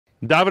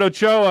David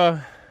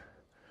Ochoa.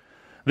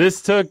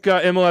 This took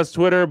MLS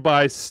Twitter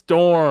by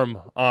storm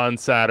on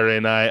Saturday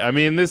night. I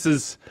mean, this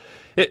is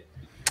it.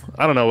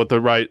 I don't know what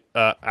the right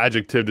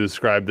adjective to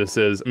describe this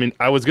is. I mean,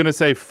 I was going to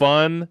say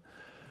fun,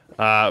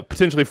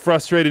 potentially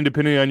frustrating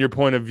depending on your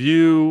point of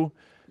view,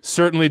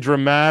 certainly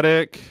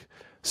dramatic,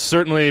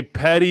 certainly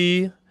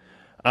petty.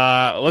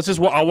 I'll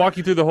walk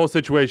you through the whole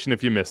situation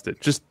if you missed it.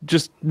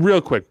 Just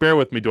real quick. Bear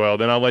with me, Doyle.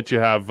 Then I'll let you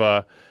have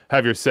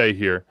your say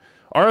here.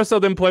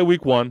 RSL then play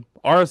week 1.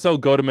 RSL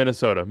go to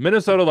Minnesota.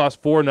 Minnesota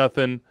lost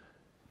 4-0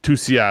 to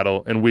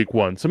Seattle in week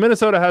 1. So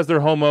Minnesota has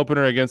their home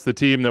opener against the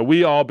team that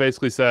we all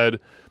basically said,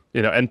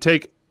 and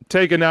take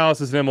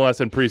analysis in MLS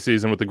in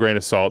preseason with a grain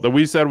of salt, that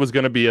we said was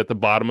going to be at the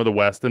bottom of the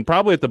West and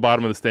probably at the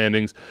bottom of the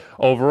standings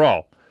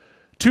overall.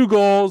 2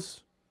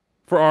 goals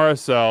for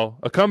RSL,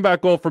 a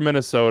comeback goal for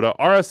Minnesota.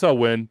 RSL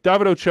win.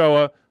 David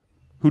Ochoa,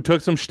 who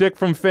took some shtick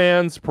from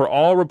fans per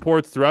all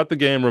reports throughout the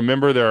game.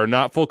 Remember, there are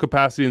not full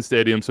capacity in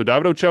stadiums, so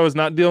David Ochoa is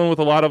not dealing with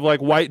a lot of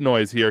white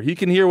noise here. He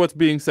can hear what's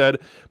being said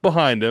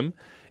behind him.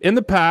 In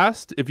the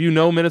past, if you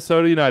know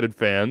Minnesota United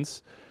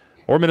fans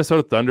or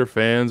Minnesota Thunder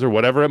fans or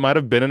whatever it might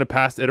have been in a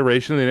past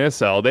iteration of the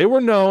NSL, they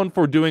were known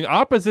for doing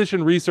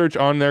opposition research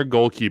on their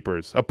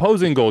goalkeepers,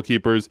 opposing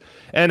goalkeepers,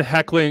 and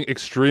heckling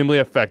extremely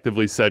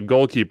effectively said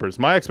goalkeepers.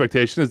 My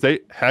expectation is they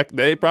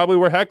probably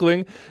were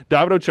heckling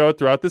David Ochoa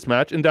throughout this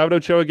match, and David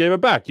Ochoa gave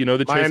it back. You know,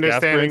 the Chase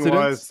Gasper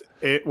incident?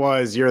 It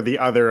was you're the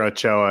other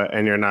Ochoa,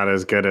 and you're not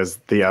as good as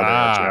the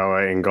other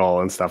Ochoa in goal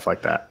and stuff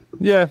like that.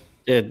 Yeah.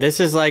 Dude, this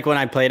is like when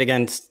I played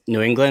against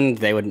New England.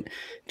 They would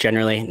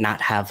generally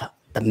not have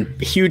the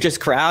hugest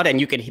crowd, and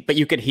you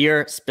could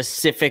hear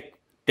specific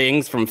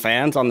things from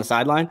fans on the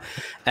sideline.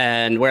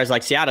 And whereas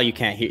like Seattle, you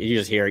can't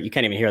hear, you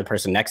can't even hear the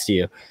person next to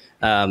you.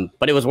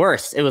 But it was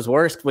worse. It was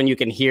worse when you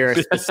can hear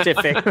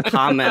specific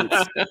comments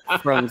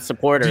from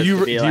supporters.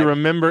 Do you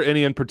remember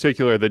any in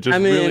particular that just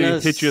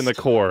really hit you in the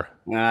core?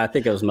 I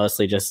think it was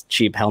mostly just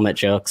cheap helmet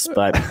jokes,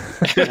 but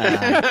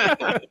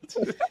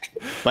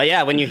but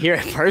yeah, when you hear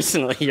it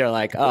personally, you're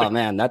like, oh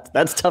man,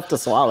 that's tough to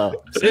swallow.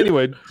 So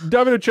anyway,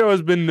 David Ochoa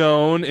has been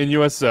known in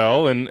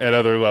USL and at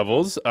other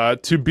levels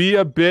to be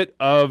a bit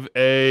of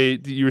a.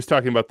 You were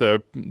talking about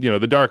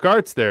the dark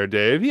arts there,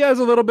 Dave. He has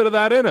a little bit of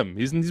that in him.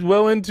 He's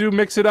willing to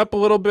mix it up a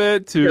little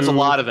bit. There's a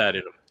lot of that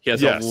in him. He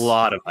has a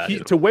lot of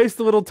that. To waste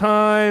a little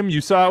time.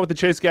 You saw it with the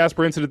Chase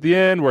Gasper incident at the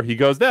end where he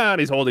goes down,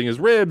 he's holding his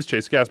ribs.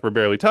 Chase Gasper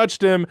barely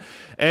touched him.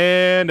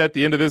 And at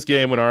the end of this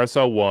game, when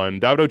RSL won,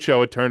 David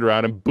Ochoa turned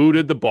around and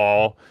booted the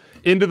ball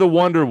into the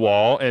wonder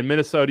wall, and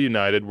Minnesota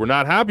United were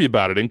not happy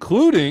about it,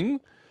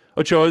 including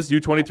Ochoa's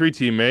U23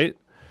 teammate.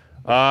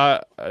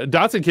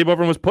 Dotson came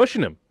over and was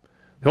pushing him.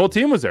 The whole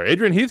team was there.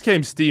 Adrian Heath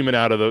came steaming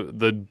out of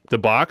the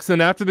box,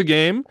 and after the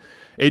game,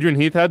 Adrian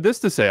Heath had this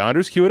to say.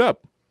 Anders, cue it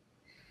up.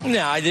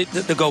 No,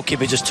 the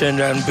goalkeeper just turned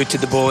around and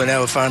booted the ball in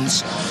our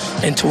fans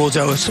and towards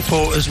our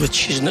supporters,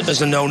 which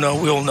is a no-no.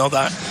 We all know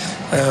that.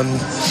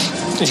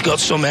 He's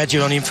got some edge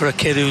on him for a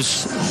kid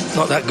who's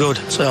not that good.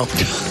 So,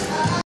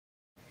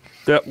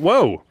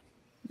 whoa,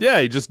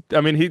 yeah,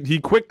 he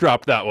quick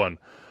dropped that one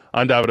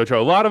on David Ochoa.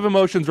 A lot of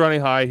emotions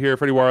running high here.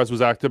 Freddie Juarez was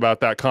asked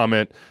about that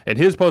comment in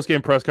his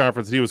post-game press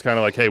conference. He was kind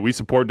of like, hey, we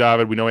support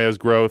David. We know he has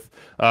growth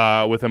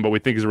with him, but we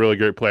think he's a really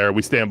great player.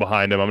 We stand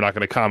behind him. I'm not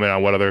going to comment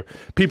on what other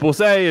people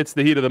say. It's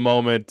the heat of the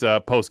moment,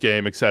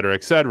 post-game, et cetera,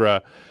 et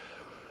cetera.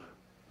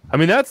 I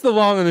mean, that's the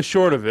long and the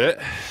short of it.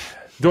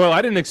 Doyle,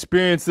 I didn't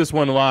experience this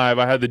one live.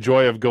 I had the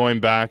joy of going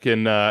back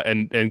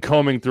and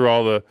combing through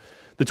all the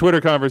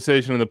Twitter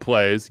conversation and the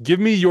plays. Give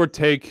me your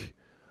take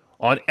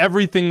on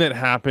everything that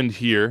happened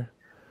here.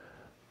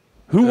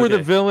 Who were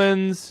the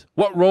villains?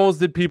 What roles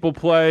did people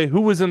play? Who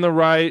was in the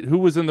right? Who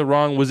was in the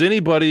wrong? Was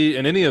anybody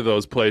in any of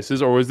those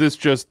places, or was this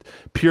just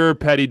pure,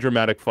 petty,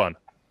 dramatic fun?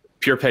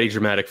 Pure, petty,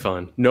 dramatic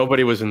fun.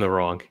 Nobody was in the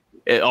wrong.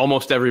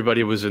 Almost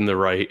everybody was in the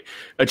right.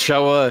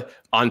 Ochoa,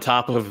 on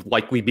top of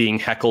likely being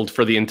heckled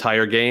for the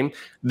entire game,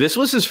 this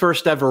was his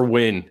first ever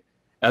win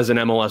as an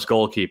MLS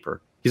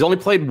goalkeeper. He's only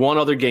played one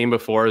other game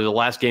before, the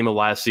last game of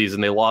last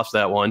season. They lost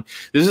that one.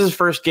 This is his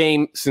first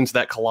game since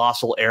that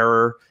colossal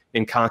error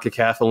in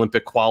CONCACAF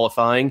Olympic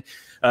qualifying.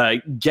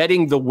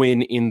 Getting the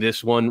win in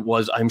this one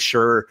was, I'm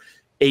sure,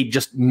 a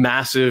just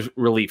massive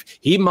relief.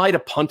 He might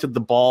have punted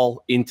the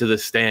ball into the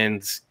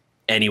stands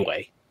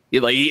anyway.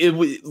 There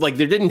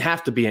didn't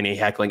have to be any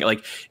heckling.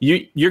 Like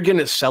you're going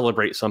to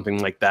celebrate something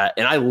like that.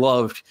 And I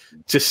loved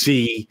to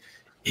see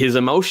his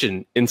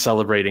emotion in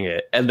celebrating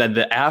it. And then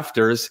the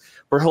afters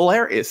were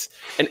hilarious.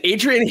 And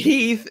Adrian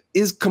Heath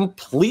is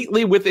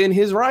completely within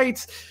his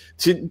rights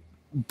to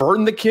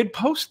burn the kid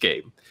post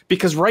game.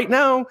 Because right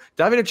now,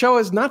 David Ochoa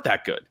is not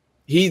that good.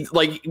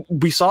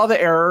 We saw the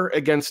error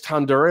against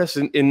Honduras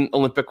in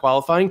Olympic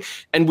qualifying,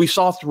 and we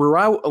saw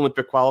throughout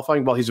Olympic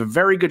qualifying, while he's a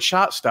very good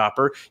shot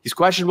stopper, he's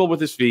questionable with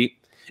his feet,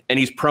 and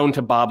he's prone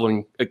to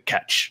bobbling a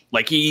catch.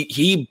 Like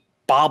he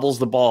bobbles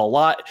the ball a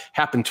lot.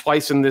 Happened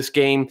twice in this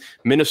game.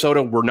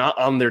 Minnesota were not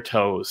on their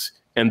toes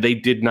and they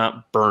did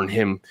not burn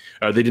him.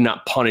 They did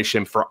not punish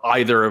him for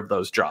either of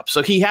those drops.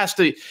 So he has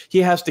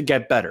to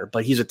get better.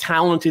 But he's a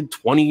talented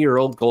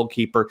 20-year-old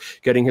goalkeeper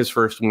getting his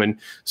first win.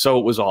 So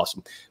it was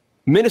awesome.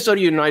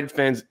 Minnesota United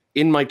fans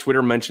in my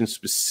Twitter mentioned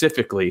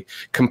specifically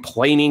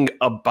complaining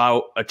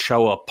about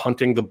Ochoa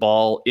punting the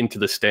ball into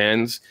the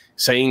stands,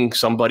 saying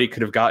somebody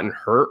could have gotten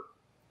hurt.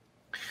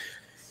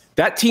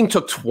 That team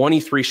took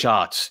 23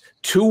 shots.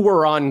 2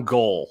 were on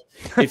goal.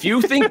 If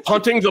you think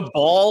punting the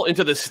ball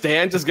into the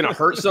stands is going to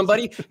hurt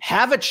somebody,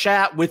 have a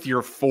chat with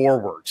your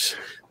forwards,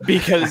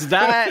 because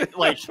that,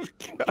 like,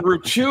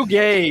 through 2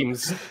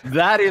 games,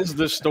 that is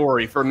the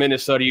story for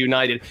Minnesota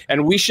United.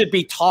 And we should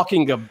be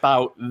talking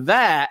about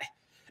that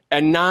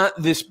and not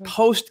this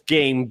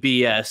post-game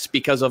BS,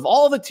 because of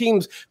all the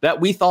teams that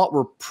we thought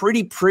were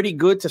pretty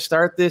good to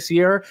start this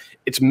year,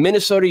 it's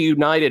Minnesota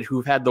United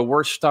who've had the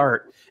worst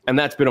start, and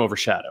that's been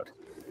overshadowed.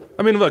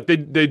 I mean, look, they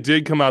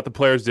did come out. The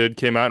players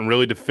came out and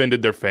really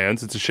defended their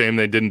fans. It's a shame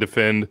they didn't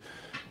defend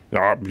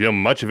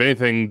much of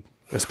anything,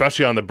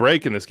 especially on the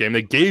break in this game.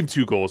 They gave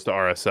 2 goals to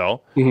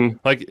RSL. Mm-hmm.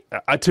 Like,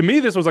 to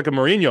me, this was like a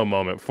Mourinho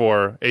moment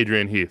for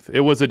Adrian Heath. It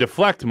was a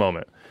deflect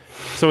moment.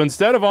 So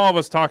instead of all of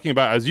us talking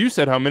about, as you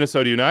said, how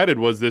Minnesota United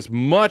was this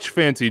much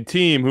fancied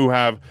team who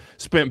have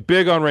spent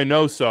big on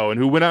Reynoso and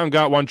who went out and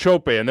got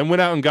Wanchope and then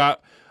went out and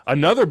got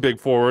another big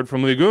forward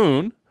from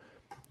Ligue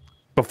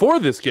before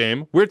this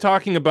game, we're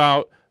talking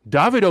about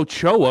David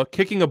Ochoa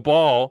kicking a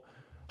ball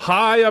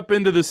high up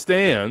into the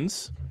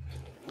stands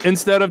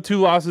instead of 2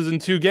 losses in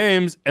 2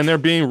 games, and there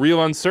being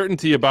real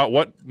uncertainty about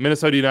what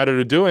Minnesota United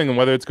are doing and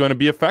whether it's going to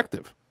be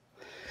effective.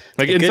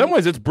 Like, in some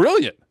ways, it's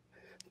brilliant.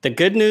 The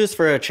good news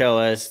for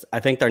Ochoa is I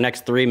think their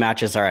next 3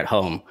 matches are at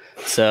home.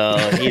 So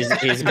he's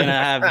going to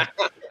have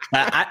 –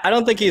 I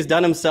don't think he's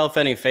done himself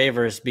any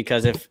favors,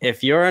 because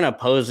if you're an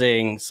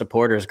opposing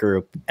supporters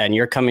group and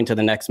you're coming to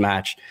the next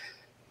match –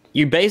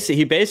 he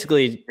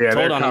basically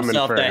told on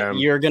himself that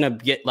you're gonna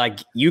get, like,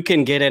 you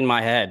can get in my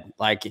head,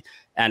 like,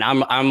 and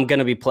I'm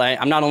gonna be playing.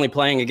 I'm not only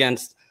playing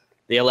against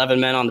the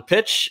 11 men on the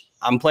pitch,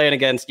 I'm playing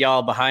against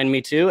y'all behind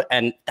me too,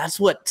 and that's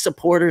what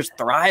supporters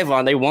thrive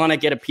on. They want to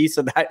get a piece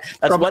of that.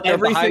 That's what they're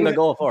behind the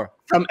goal for.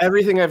 From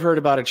everything I've heard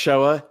about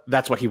Ochoa,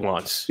 that's what he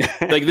wants.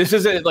 Like, this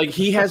is like,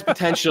 he has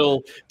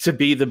potential to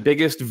be the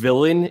biggest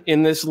villain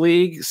in this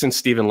league since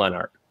Steven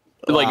Lennart.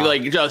 Wow.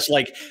 Like just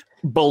like.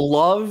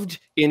 Beloved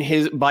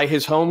by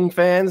his home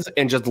fans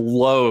and just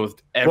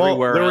loathed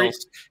everywhere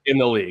else in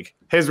the league.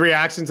 His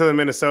reaction to the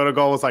Minnesota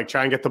goal was like,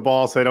 try and get the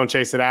ball so they don't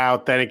chase it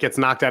out. Then it gets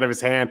knocked out of his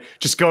hand,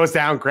 just goes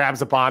down,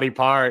 grabs a body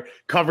part,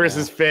 covers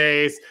his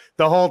face.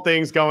 The whole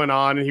thing's going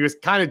on, and he was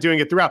kind of doing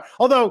it throughout.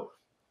 Although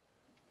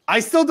I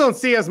still don't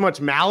see as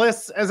much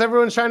malice as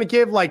everyone's trying to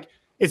give. Like,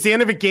 it's the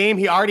end of a game.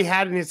 He already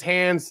had it in his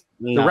hands.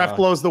 No. The ref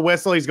blows the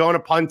whistle. He's going to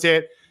punt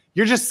it.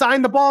 You're just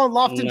signing the ball and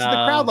loft into the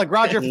crowd like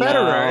Roger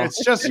Federer.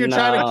 It's just you're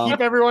trying to keep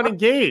everyone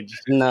engaged.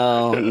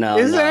 No.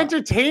 This is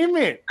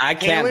entertainment. I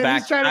can't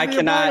back. I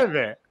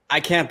cannot. I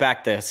can't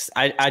back this.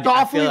 I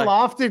feel like,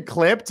 lofted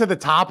clip to the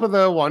top of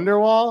the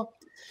Wonderwall.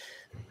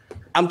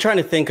 I'm trying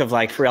to think of,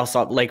 like, Real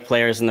Salt Lake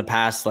players in the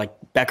past, like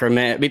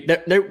Beckerman. I mean,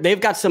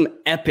 they've got some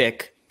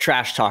epic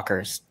trash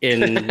talkers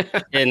in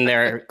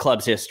their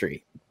club's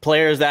history.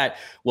 Players that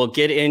will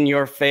get in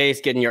your face,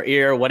 get in your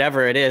ear,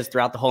 whatever it is,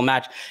 throughout the whole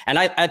match. And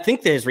I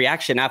think that his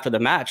reaction after the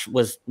match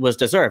was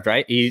deserved,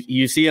 right?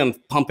 You see him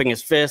pumping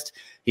his fist.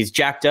 He's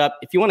jacked up.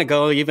 If you want to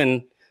go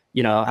even,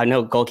 I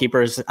know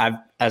goalkeepers,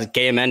 as a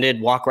game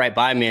ended, walk right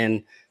by me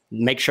and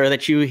make sure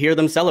that you hear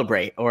them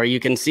celebrate or you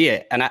can see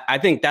it. And I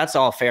think that's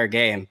all fair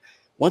game.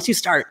 Once you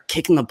start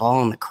kicking the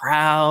ball in the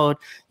crowd,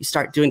 you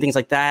start doing things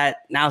like that,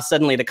 now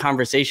suddenly the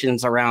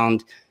conversations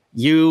around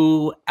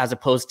you as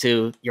opposed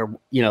to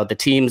the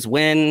team's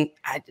win,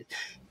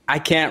 I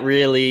can't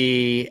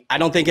really. I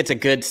don't think it's a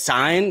good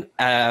sign.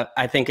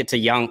 I think it's a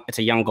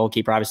young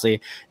goalkeeper. Obviously,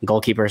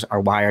 goalkeepers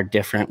are wired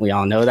different. We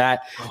all know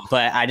that.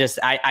 But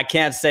I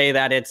can't say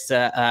that it's.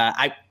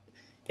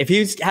 If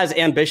he has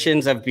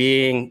ambitions of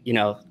being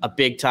a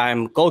big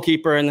time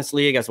goalkeeper in this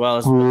league, as well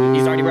as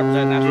he's already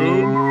represented that.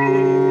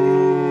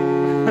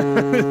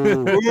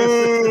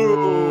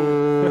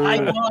 I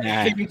want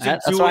him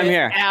to do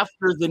it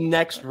after the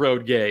next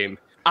road game.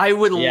 I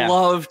would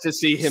love to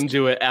see him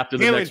do it after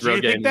the next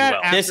road game as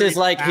well. This is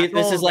like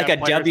a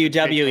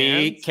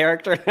WWE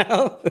character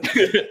now.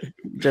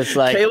 Just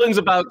like Kalen's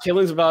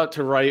about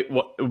to write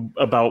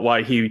about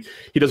why he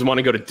doesn't want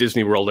to go to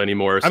Disney World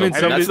anymore. Or something.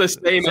 That's the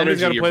same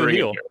energy you're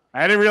bringing.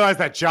 I didn't realize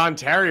that John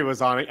Terry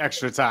was on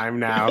Extra Time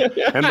now,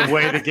 and the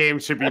way the game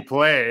should be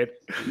played.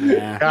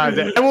 Yeah. God,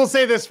 I will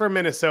say this for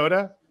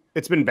Minnesota: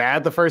 it's been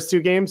bad the first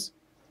 2 games.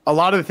 A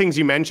lot of the things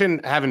you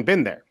mentioned haven't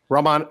been there.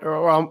 Ramon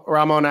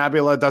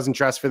Abila doesn't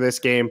dress for this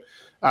game.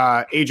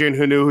 Adrian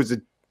Heath, who's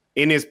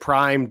in his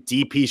prime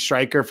DP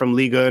striker from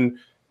Ligue 1,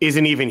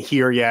 isn't even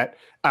here yet.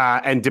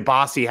 And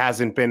Debasi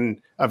hasn't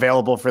been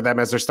available for them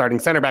as their starting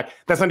center back.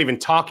 That's not even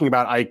talking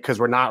about Ike, because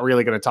we're not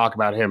really going to talk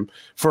about him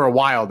for a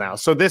while now.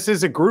 So this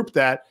is a group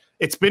that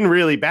it's been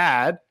really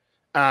bad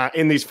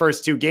in these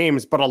first 2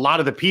 games, but a lot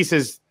of the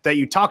pieces that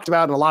you talked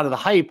about and a lot of the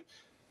hype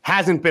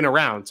hasn't been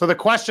around. So the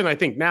question I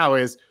think now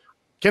is,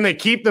 can they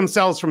keep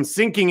themselves from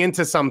sinking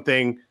into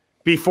something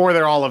before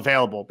they're all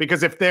available?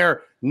 Because if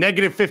they're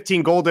negative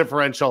 15 goal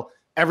differential,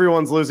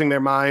 everyone's losing their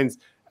minds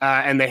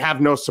and they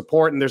have no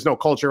support and there's no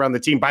culture around the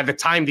team. By the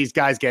time these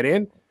guys get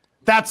in,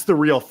 that's the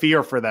real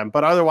fear for them.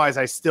 But otherwise,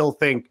 I still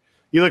think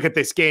you look at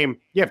this game,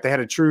 if they had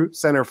a true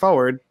center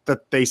forward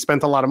that they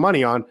spent a lot of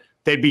money on,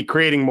 they'd be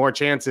creating more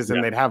chances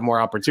and they'd have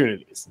more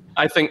opportunities.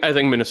 I think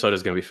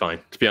Minnesota's going to be fine,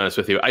 to be honest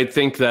with you. I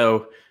think,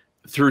 though,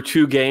 through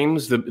 2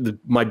 games,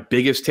 my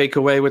biggest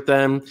takeaway with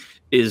them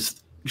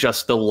is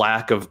just the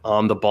lack of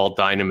on-the-ball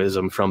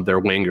dynamism from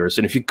their wingers.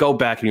 And if you go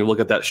back and you look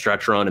at that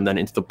stretch run and then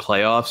into the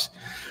playoffs,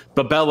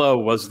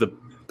 Babello was the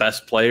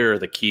best player,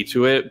 the key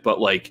to it, but,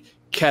 like,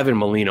 Kevin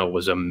Molino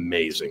was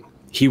amazing.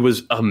 He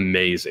was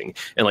amazing.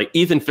 And like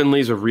Ethan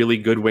Finley's a really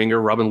good winger.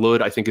 Robin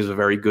Lod, I think, is a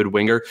very good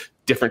winger.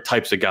 Different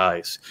types of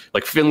guys.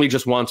 Like Finley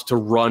just wants to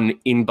run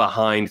in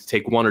behind,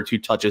 take 1 or 2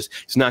 touches.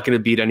 He's not going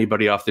to beat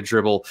anybody off the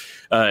dribble.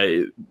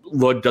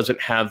 Lod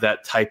doesn't have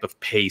that type of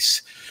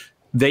pace.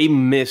 They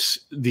miss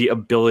the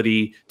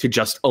ability to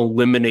just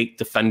eliminate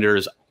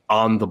defenders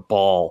on the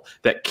ball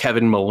that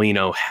Kevin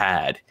Molino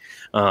had.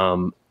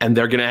 And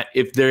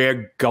if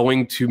they're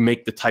going to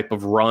make the type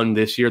of run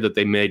this year that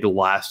they made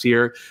last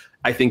year,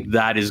 I think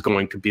that is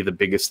going to be the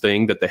biggest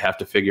thing that they have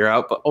to figure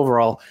out. But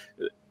overall,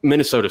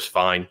 Minnesota's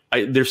fine.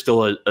 They're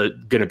still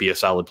going to be a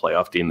solid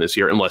playoff team this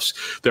year, unless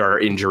there are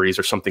injuries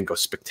or something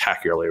goes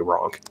spectacularly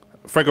wrong.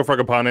 Franco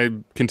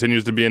Fragapane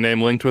continues to be a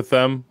name linked with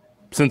them.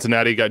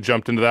 Cincinnati got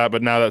jumped into that,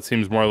 but now that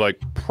seems more like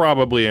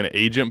probably an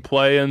agent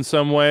play in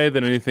some way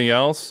than anything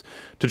else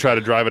to try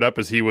to drive it up,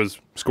 as he was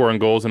scoring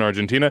goals in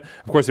Argentina.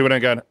 Of course, they went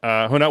and got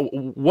how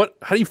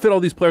do you fit all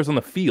these players on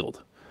the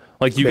field?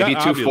 Like you maybe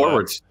got 2 Avila.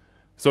 forwards.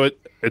 So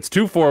it's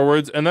 2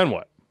 forwards, and then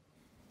what?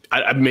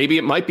 Maybe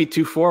it might be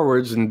 2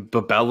 forwards and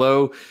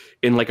Babello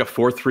in like a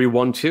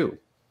 4-3-1-2.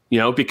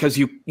 Because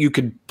you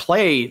could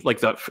play like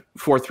the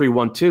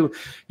 4-3-1-2.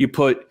 You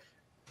put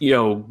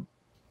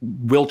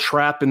Will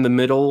Trapp in the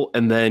middle,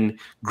 and then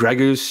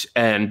Gregus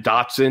and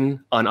Dotson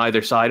on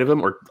either side of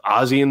him, or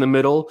Ozzy in the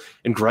middle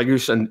and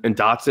Gregus and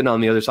Dotson on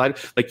the other side.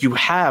 Like you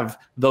have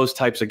those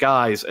types of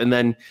guys, and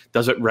then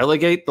does it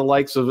relegate the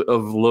likes of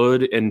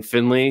Lod and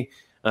Finley?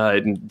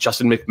 And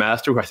Justin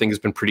McMaster, who I think has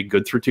been pretty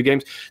good through 2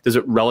 games, does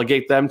it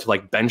relegate them to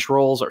like bench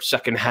roles or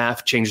second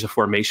half, change the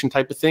formation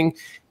type of thing?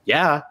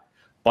 Yeah,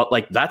 but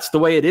like that's the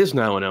way it is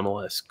now in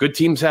MLS. Good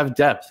teams have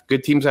depth,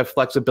 good teams have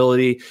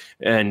flexibility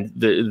and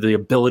the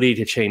ability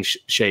to change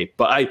shape.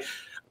 But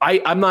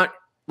I'm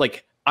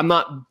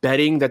not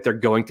betting that they're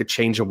going to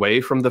change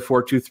away from the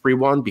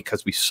 4-2-3-1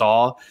 because we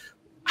saw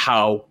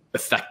how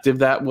effective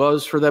that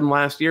was for them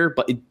last year.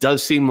 But it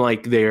does seem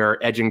like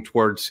they're edging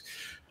towards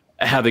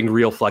having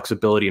real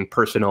flexibility in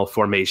personnel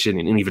formation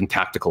and even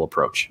tactical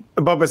approach.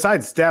 But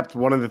besides depth,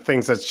 one of the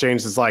things that's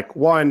changed is like,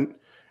 one,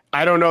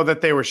 I don't know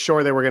that they were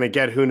sure they were going to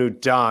get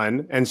Hunu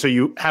done. And so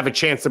you have a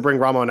chance to bring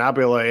Ramon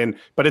Abila in,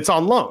 but it's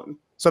on loan.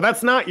 So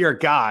that's not your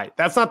guy.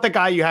 That's not the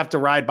guy you have to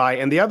ride by.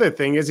 And the other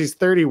thing is he's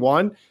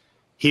 31.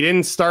 He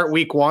didn't start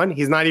week 1.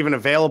 He's not even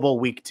available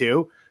week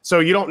 2. So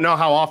you don't know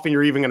how often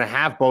you're even going to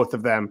have both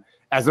of them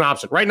as an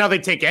option. Right now, they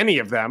take any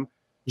of them.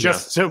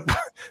 Just to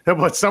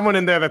put someone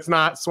in there that's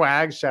not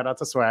Swags. Shout out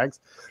to Swags,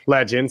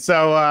 legend.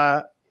 So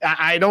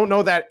I don't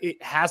know that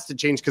it has to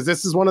change, because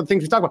this is one of the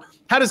things we talk about.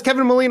 How does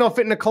Kevin Molino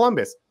fit into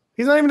Columbus?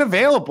 He's not even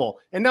available.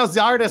 And now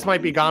Zardes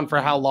might be gone for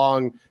how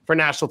long for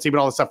national team and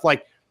all this stuff.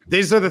 Like,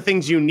 these are the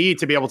things you need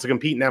to be able to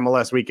compete in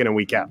MLS week in and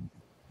week out.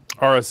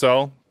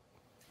 RSL,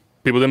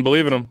 people didn't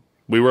believe in him.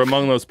 We were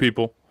among those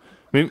people.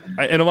 I mean,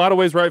 in a lot of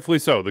ways, rightfully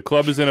so. The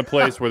club is in a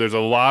place where there's a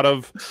lot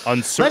of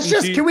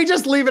uncertainty. Can we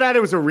just leave it at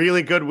it was a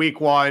really good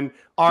week 1.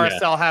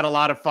 RSL had a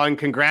lot of fun.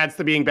 Congrats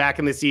to being back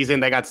in the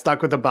season. They got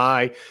stuck with a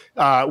bye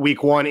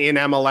week 1 in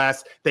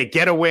MLS. They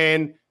get a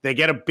win. They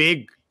get a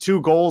big 2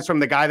 goals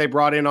from the guy they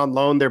brought in on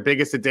loan, their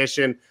biggest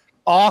addition.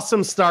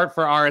 Awesome start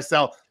for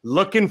RSL.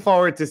 Looking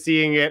forward to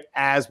seeing it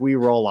as we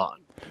roll on.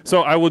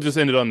 So I will just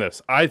end it on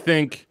this. I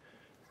think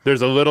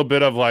there's a little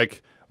bit of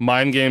like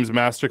mind games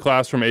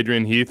masterclass from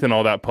Adrian Heath and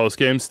all that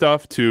post-game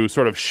stuff to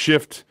sort of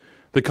shift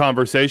the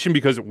conversation,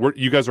 because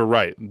you guys are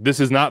right. This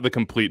is not the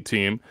complete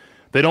team.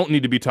 They don't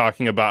need to be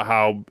talking about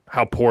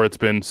how poor it's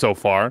been so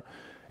far.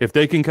 If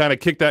they can kind of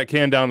kick that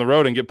can down the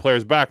road and get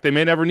players back, they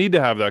may never need to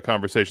have that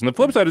conversation. The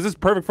flip side is this is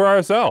perfect for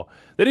RSL.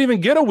 They didn't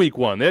even get a week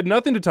 1. They had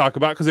nothing to talk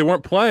about because they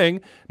weren't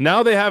playing.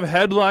 Now they have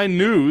headline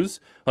news.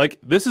 Like,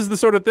 this is the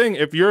sort of thing,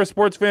 if you're a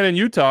sports fan in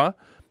Utah,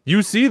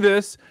 you see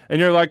this and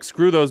you're like,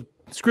 screw those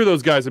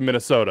guys in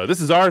Minnesota. This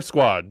is our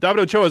squad.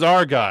 David Ochoa is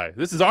our guy.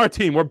 This is our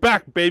team. We're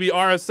back, baby,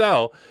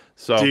 RSL.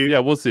 So,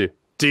 we'll see.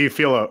 Do you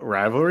feel a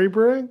rivalry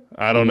brewing?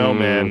 I don't know,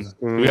 man.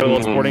 We got a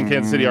little Sporting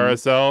Kansas City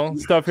RSL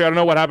stuff here. I don't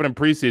know what happened in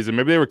preseason.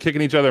 Maybe they were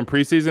kicking each other in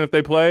preseason if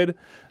they played.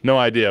 No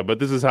idea. But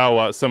this is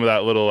how some of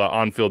that little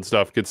on-field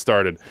stuff gets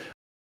started.